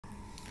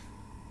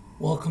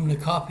Welcome to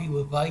Coffee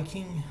with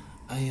Viking.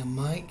 I am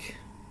Mike.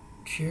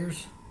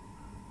 Cheers.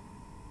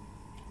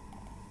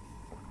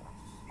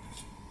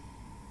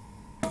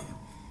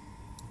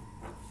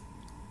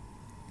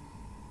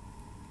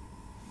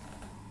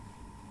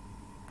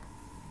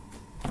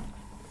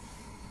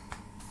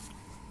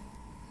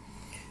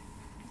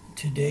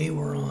 Today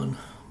we're on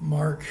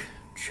Mark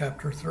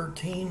chapter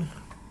 13.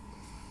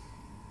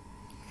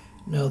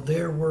 Now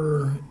there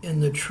were in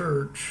the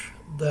church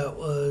that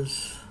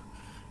was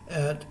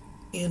at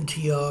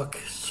Antioch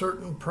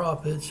certain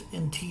prophets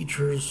and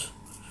teachers,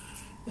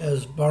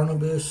 as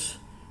Barnabas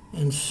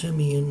and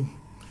Simeon,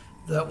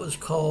 that was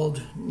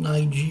called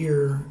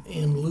Niger,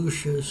 and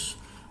Lucius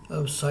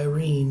of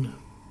Cyrene,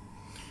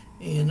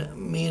 and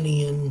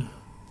Manaen,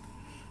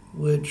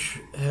 which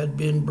had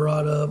been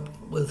brought up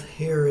with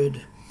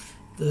Herod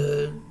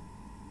the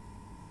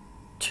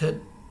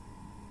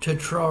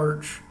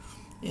tetrarch,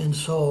 and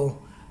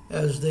Saul,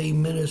 as they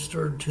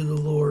ministered to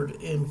the Lord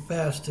and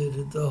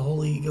fasted. The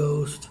Holy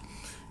Ghost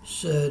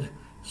said,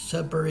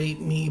 Separate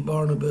me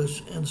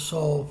Barnabas and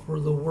Saul for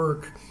the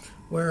work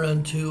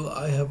whereunto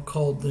I have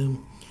called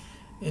them.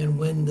 And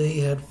when they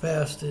had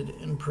fasted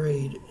and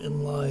prayed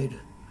and lied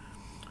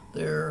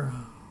their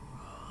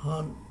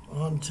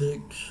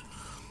hantics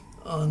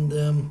on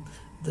them,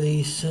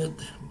 they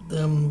sent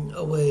them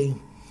away.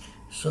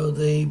 So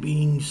they,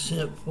 being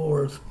sent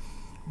forth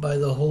by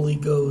the Holy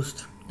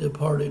Ghost,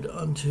 departed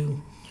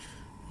unto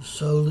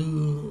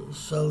Seleucia,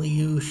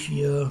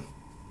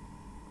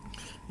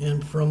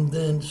 and from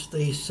thence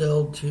they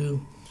sailed to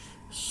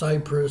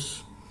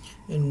Cyprus.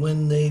 And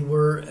when they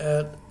were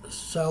at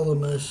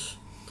Salamis,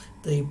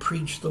 they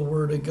preached the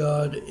word of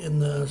God in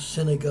the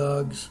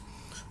synagogues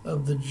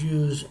of the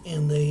Jews,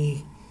 and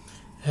they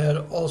had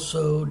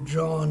also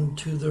John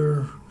to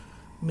their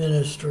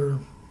minister.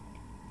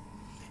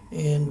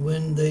 And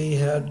when they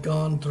had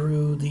gone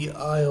through the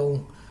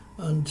isle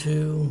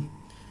unto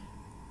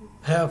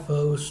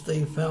Paphos,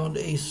 they found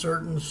a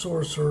certain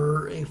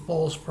sorcerer, a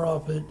false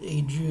prophet, a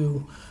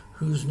Jew,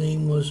 whose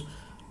name was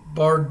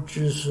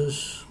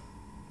Bar-Jesus,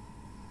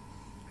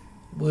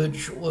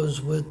 which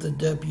was with the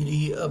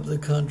deputy of the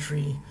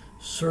country,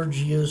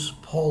 Sergius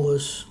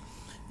Paulus,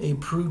 a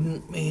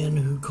prudent man,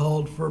 who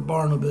called for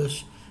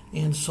Barnabas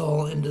and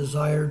Saul and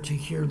desired to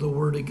hear the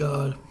word of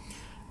God.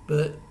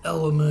 But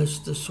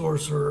Elymas the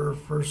sorcerer,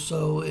 for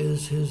so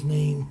is his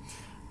name,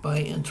 by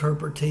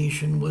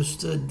interpretation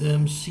withstood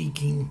them,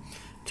 seeking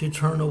to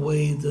turn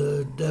away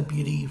the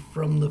deputy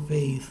from the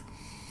faith.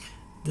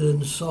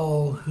 Then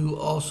Saul, who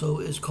also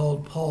is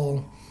called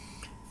Paul,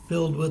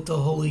 filled with the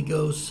Holy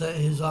Ghost, set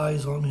his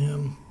eyes on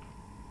him,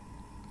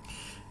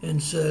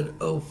 and said,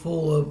 O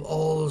full of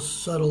all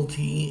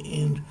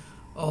subtlety and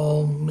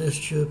all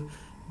mischief,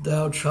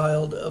 thou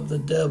child of the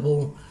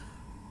devil,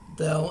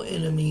 thou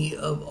enemy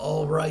of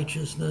all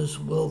righteousness,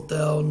 wilt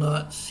thou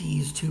not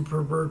cease to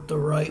pervert the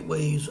right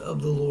ways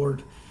of the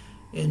Lord?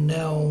 And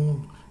now,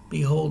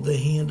 behold, the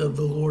hand of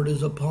the Lord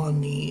is upon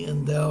thee,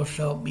 and thou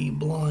shalt be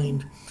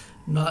blind,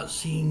 not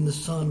seeing the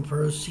sun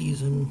for a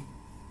season.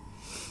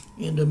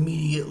 And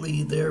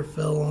immediately there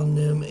fell on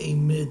them a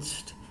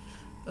mist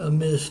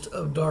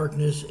of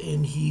darkness,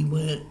 and he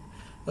went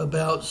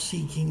about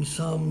seeking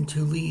some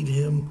to lead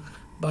him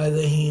by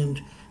the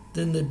hand.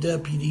 Then the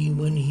deputy,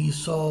 when he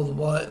saw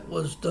what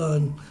was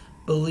done,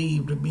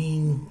 believed,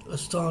 being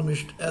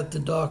astonished at the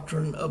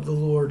doctrine of the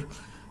Lord.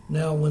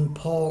 Now when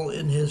Paul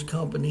and his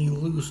company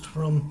loosed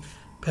from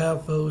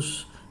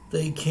Paphos,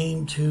 they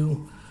came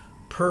to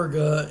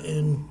Perga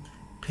and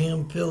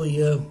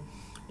Pamphylia,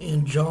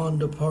 and John,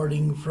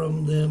 departing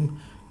from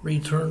them,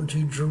 returned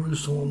to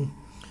Jerusalem.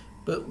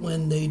 But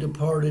when they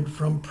departed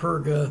from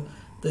Perga,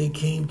 they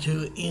came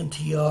to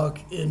Antioch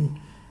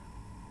in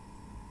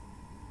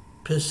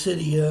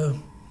Pisidia,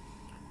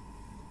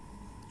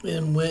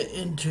 and went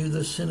into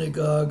the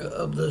synagogue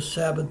of the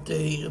Sabbath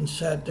day and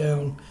sat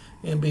down.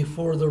 And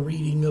before the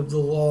reading of the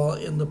law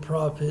and the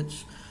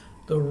prophets,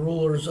 the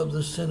rulers of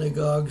the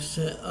synagogue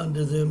sent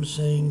unto them,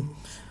 saying,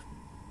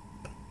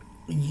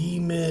 Ye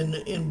men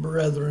and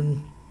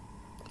brethren,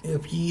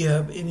 if ye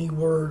have any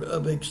word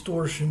of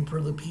extortion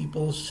for the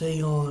people,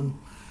 say on.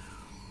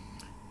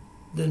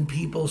 Then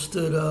people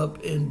stood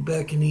up, and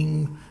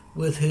beckoning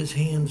with his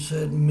hand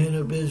said, Men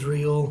of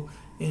Israel,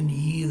 and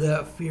ye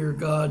that fear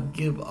God,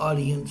 give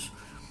audience.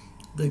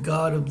 The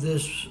God of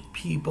this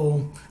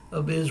people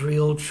of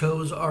Israel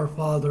chose our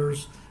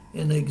fathers,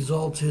 and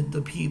exalted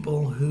the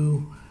people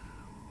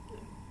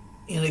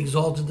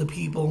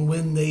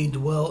when they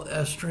dwelt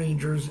as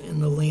strangers in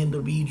the land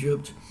of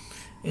Egypt,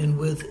 and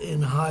with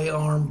an high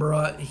arm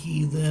brought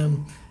he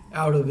them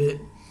out of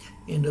it.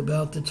 And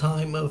about the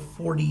time of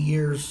 40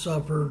 years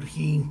suffered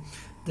he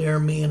their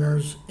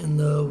manners in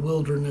the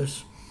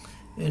wilderness.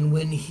 And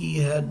when he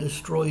had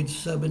destroyed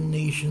 7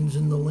 nations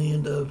in the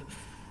land of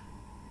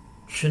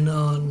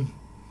Canaan,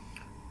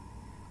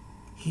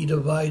 he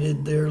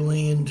divided their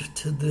land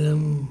to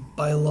them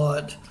by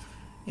lot.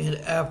 And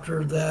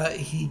after that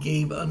he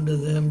gave unto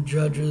them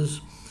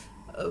judges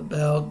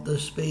about the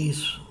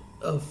space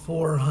of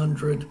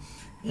 400,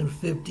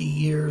 50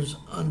 years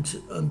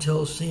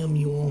until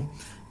Samuel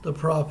the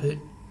prophet.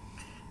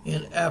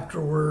 And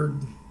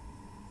afterward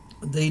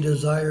they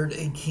desired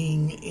a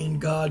king, and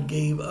God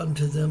gave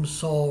unto them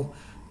Saul,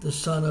 the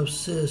son of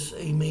Cis,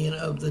 a man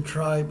of the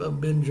tribe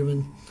of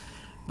Benjamin,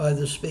 by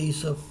the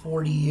space of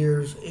 40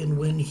 years. And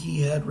when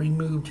he had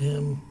removed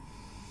him,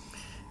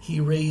 he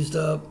raised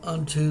up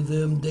unto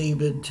them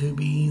David to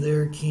be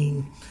their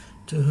king,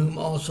 to whom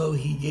also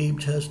he gave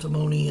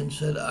testimony and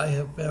said, I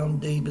have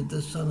found David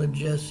the son of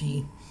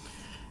Jesse,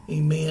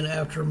 a man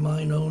after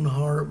mine own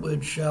heart,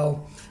 which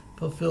shall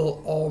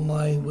fulfill all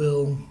my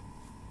will.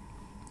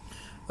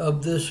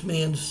 Of this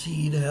man's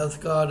seed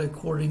hath God,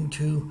 according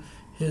to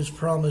his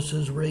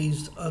promises,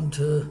 raised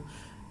unto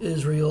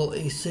Israel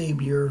a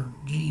Savior,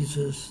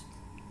 Jesus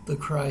the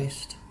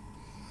Christ.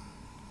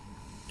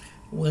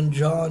 When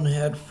John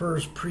had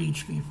first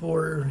preached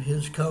before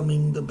his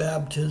coming the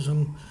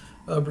baptism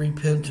of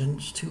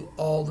repentance to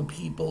all the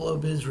people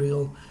of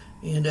Israel,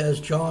 and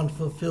as John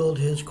fulfilled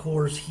his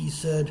course, he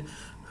said,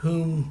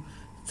 Whom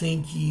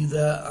think ye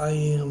that I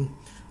am?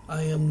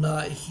 I am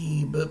not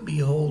he, but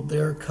behold,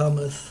 there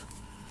cometh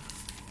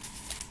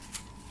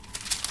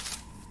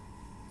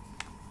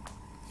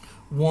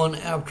one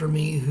after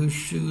me, whose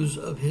shoes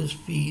of his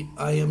feet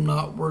I am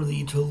not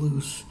worthy to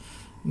loose.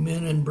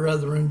 Men and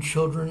brethren,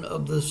 children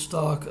of the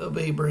stock of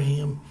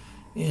Abraham,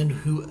 and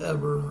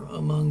whoever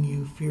among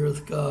you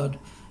feareth God,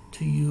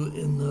 to you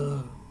in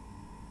the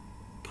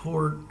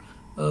port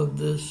of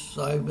this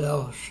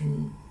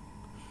salvation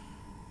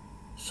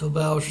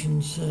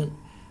sent,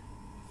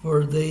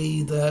 for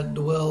they that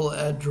dwell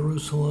at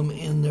Jerusalem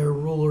and their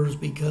rulers,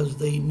 because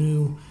they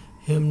knew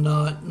him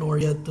not, nor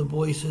yet the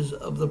voices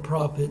of the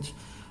prophets,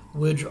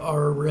 which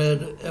are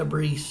read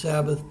every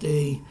Sabbath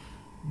day,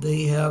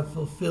 they have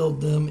fulfilled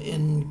them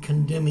in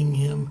condemning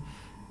him.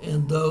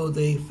 And though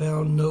they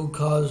found no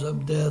cause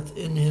of death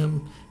in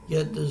him,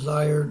 yet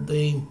desired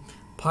they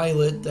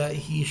Pilate that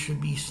he should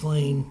be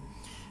slain.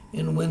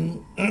 And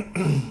when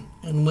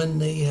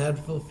they had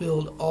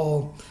fulfilled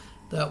all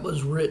that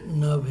was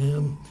written of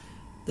him,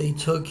 they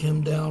took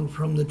him down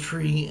from the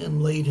tree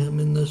and laid him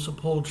in the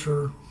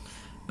sepulchre.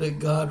 But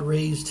God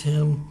raised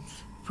him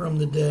from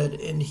the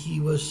dead, and he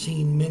was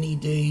seen many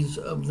days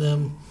of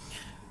them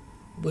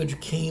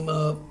which came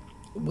up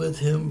with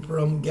him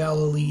from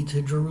Galilee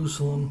to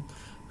Jerusalem,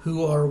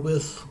 who are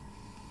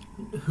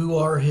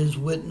his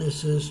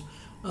witnesses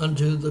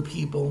unto the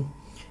people.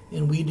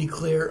 And we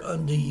declare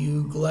unto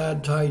you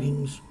glad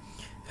tidings,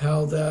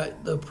 how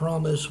that the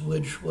promise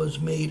which was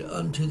made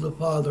unto the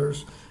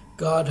fathers,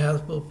 God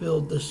hath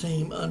fulfilled the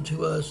same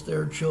unto us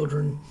their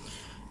children,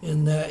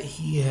 in that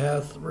he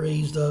hath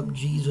raised up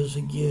Jesus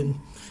again,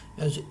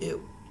 as it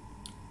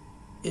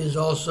is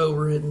also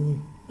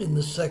written in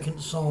the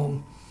second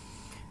Psalm,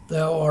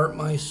 Thou art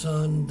my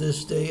son,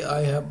 this day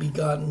I have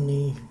begotten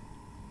thee.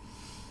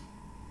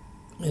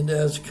 And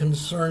as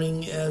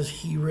concerning that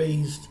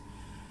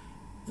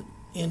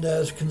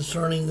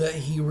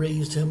he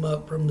raised him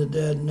up from the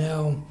dead,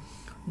 now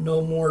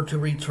no more to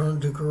return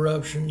to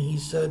corruption, he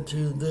said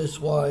to this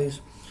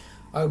wise,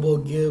 I will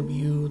give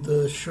you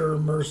the sure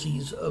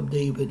mercies of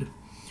David.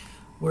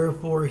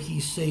 Wherefore he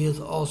saith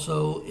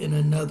also in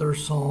another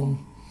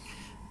psalm,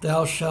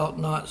 Thou shalt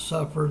not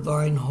suffer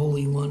thine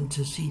Holy One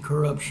to see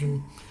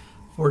corruption.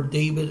 For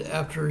David,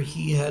 after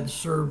he had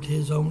served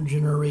his own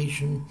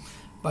generation,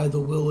 by the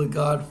will of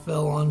God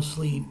fell on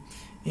sleep,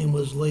 and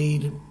was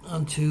laid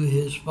unto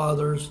his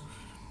fathers,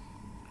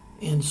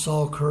 and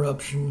saw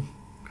corruption.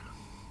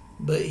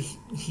 But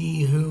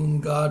he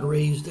whom God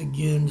raised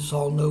again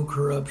saw no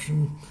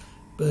corruption.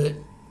 But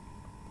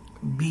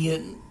be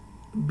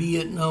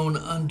it known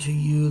unto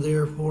you,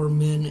 therefore,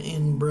 men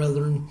and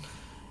brethren,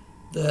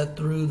 that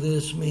through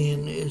this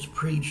man is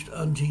preached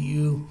unto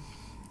you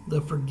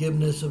the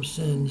forgiveness of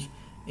sins,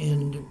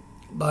 and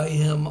by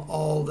him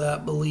all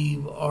that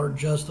believe are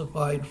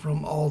justified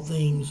from all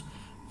things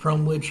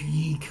from which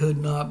ye could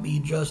not be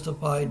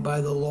justified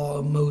by the law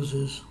of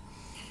Moses.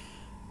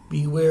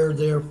 Beware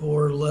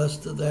therefore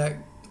lest that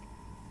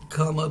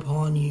come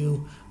upon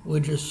you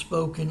which is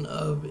spoken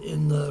of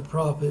in the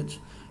prophets,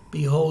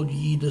 Behold,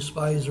 ye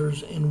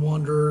despisers and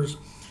wanderers,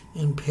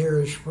 and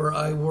perish, for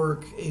I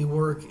work a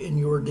work in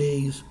your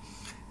days,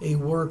 a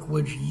work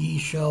which ye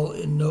shall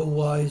in no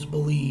wise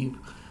believe,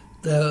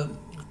 that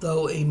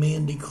though a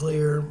man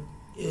declare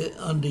it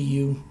unto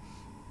you.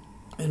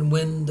 And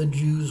when the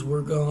Jews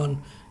were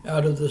gone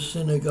out of the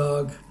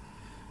synagogue,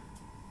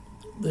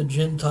 the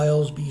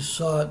Gentiles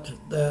besought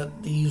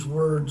that these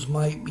words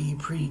might be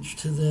preached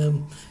to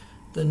them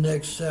the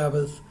next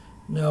Sabbath.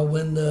 Now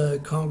when the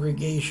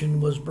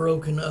congregation was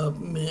broken up,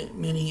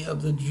 many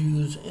of the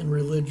Jews and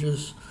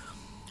religious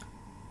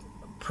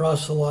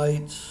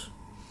proselytes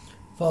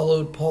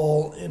followed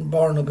Paul and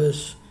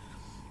Barnabas,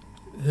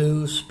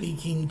 who,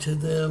 speaking to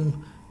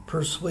them,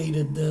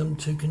 persuaded them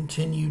to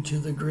continue to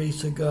the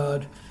grace of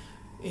God.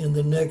 And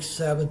the next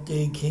Sabbath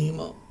day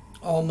came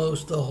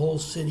almost the whole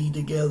city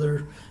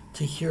together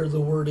to hear the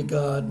word of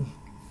God.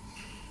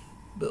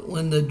 But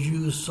when the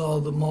Jews saw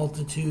the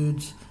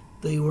multitudes,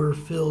 they were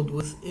filled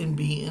with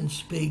envy and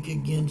spoke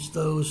against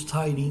those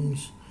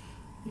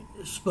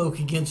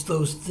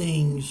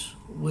things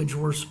which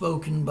were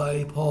spoken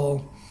by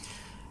Paul,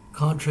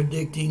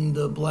 contradicting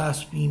the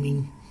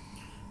blaspheming.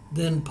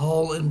 Then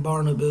Paul and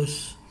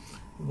Barnabas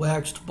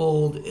waxed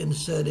bold and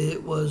said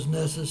it was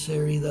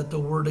necessary that the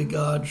word of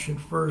God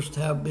should first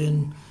have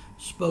been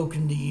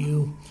spoken to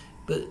you,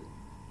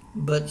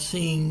 but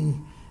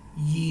seeing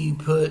ye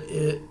put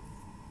it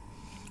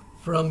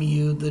from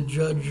you to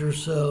judge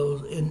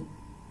yourselves, and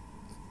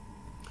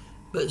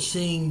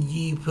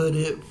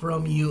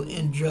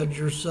judge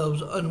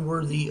yourselves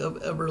unworthy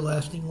of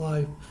everlasting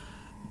life,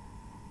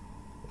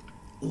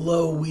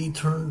 lo, we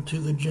turn to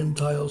the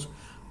Gentiles.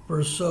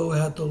 For so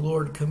hath the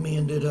Lord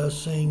commanded us,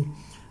 saying,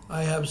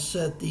 I have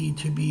set thee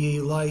to be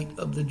a light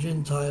of the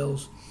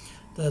Gentiles,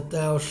 that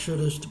thou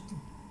shouldest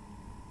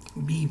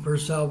be for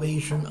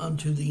salvation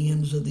unto the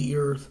ends of the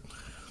earth.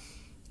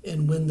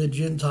 And when the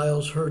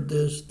Gentiles heard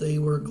this, they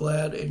were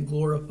glad and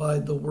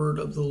glorified the word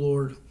of the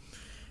Lord.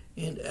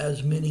 And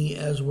as many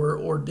as were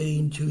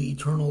ordained to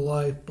eternal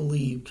life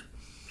believed.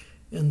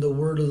 And the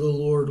word of the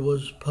Lord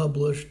was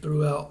published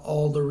throughout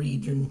all the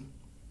region.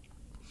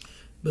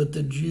 But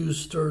the Jews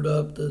stirred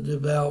up the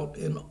devout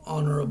and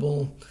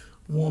honorable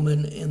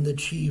woman and the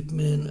chief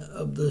men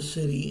of the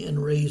city,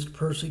 and raised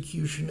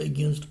persecution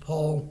against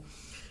Paul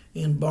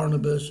and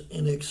Barnabas,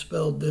 and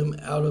expelled them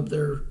out of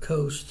their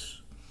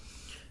coasts.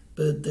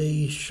 But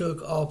they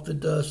shook off the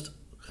dust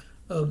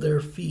of their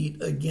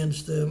feet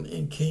against them,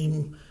 and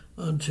came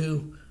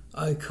unto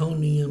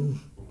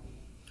Iconium.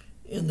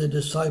 And the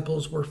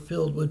disciples were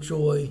filled with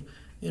joy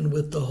and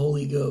with the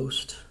Holy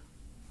Ghost.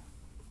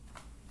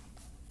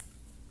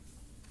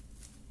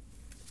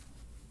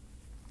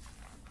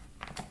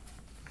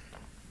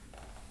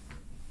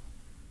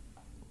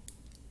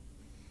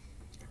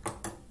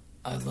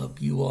 I love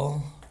you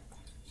all.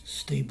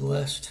 Stay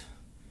blessed.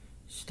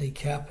 Stay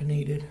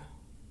caffeinated.